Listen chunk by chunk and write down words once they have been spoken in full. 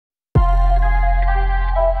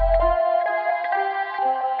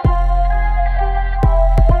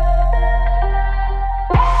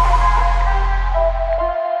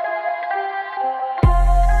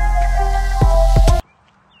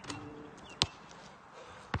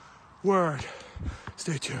Word.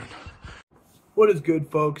 Stay tuned. What is good,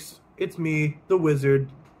 folks? It's me, the Wizard.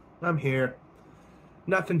 I'm here.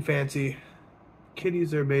 Nothing fancy.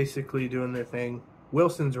 Kitties are basically doing their thing.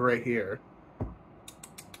 Wilson's right here.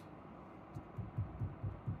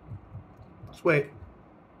 Just wait.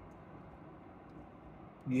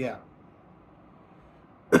 Yeah.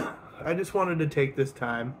 I just wanted to take this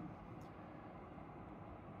time.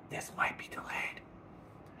 This might be delayed.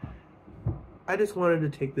 I just wanted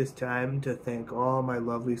to take this time to thank all my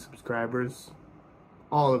lovely subscribers.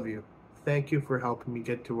 All of you. Thank you for helping me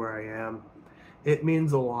get to where I am. It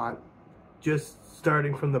means a lot. Just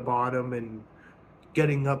starting from the bottom and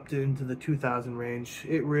getting up into the 2,000 range,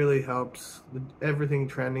 it really helps with everything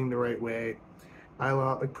trending the right way. I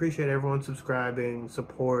appreciate everyone subscribing,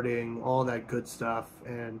 supporting, all that good stuff,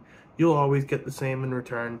 and you'll always get the same in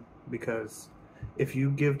return, because if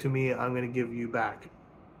you give to me, I'm going to give you back.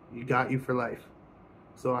 You got you for life.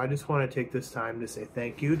 So I just want to take this time to say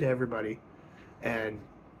thank you to everybody, and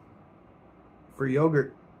for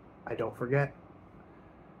yogurt, I don't forget.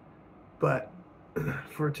 But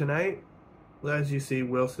for tonight, as you see,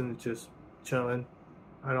 Wilson's just chilling.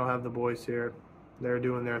 I don't have the boys here. They're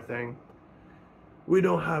doing their thing. We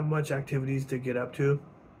don't have much activities to get up to,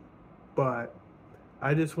 but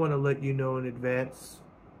I just want to let you know in advance,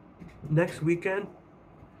 next weekend,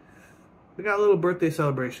 we got a little birthday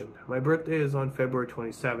celebration. My birthday is on February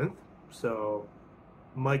 27th, so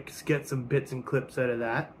Mike's get some bits and clips out of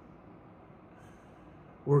that.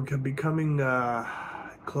 We're becoming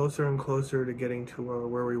closer and closer to getting to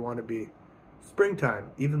where we want to be.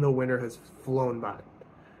 Springtime, even though winter has flown by.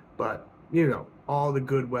 But, you know, all the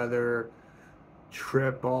good weather,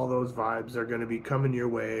 trip, all those vibes are going to be coming your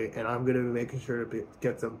way, and I'm going to be making sure to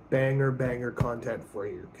get some banger content for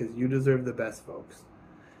you, because you deserve the best, folks.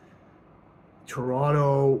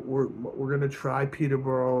 Toronto, we're going to try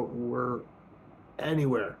Peterborough, we're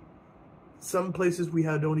anywhere. Some places we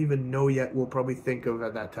don't even know yet we'll probably think of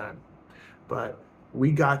at that time. But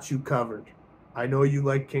we got you covered. I know you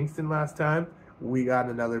liked Kingston last time. We got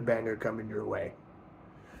another banger coming your way.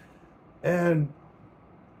 And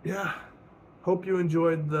yeah, hope you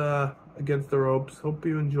enjoyed the Against the Ropes. Hope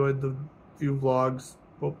you enjoyed the few vlogs.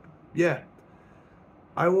 Yeah.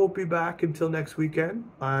 I won't be back until next weekend.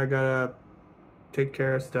 I gotta take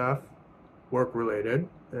care of stuff, work related,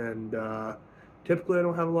 and typically I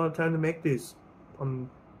don't have a lot of time to make these on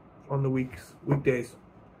the weekdays.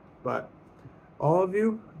 But all of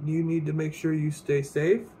you need to make sure you stay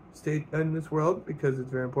safe, stay in this world, because it's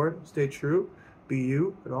very important. Stay true, be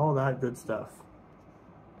you, and all that good stuff.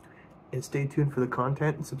 And stay tuned for the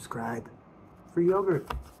content and subscribe for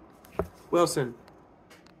yogurt. Wilson,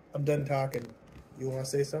 I'm done talking. You want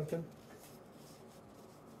to say something?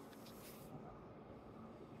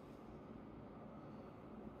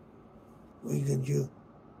 What are you gonna do?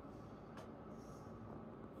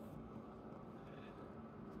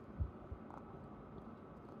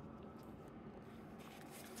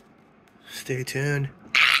 Stay tuned.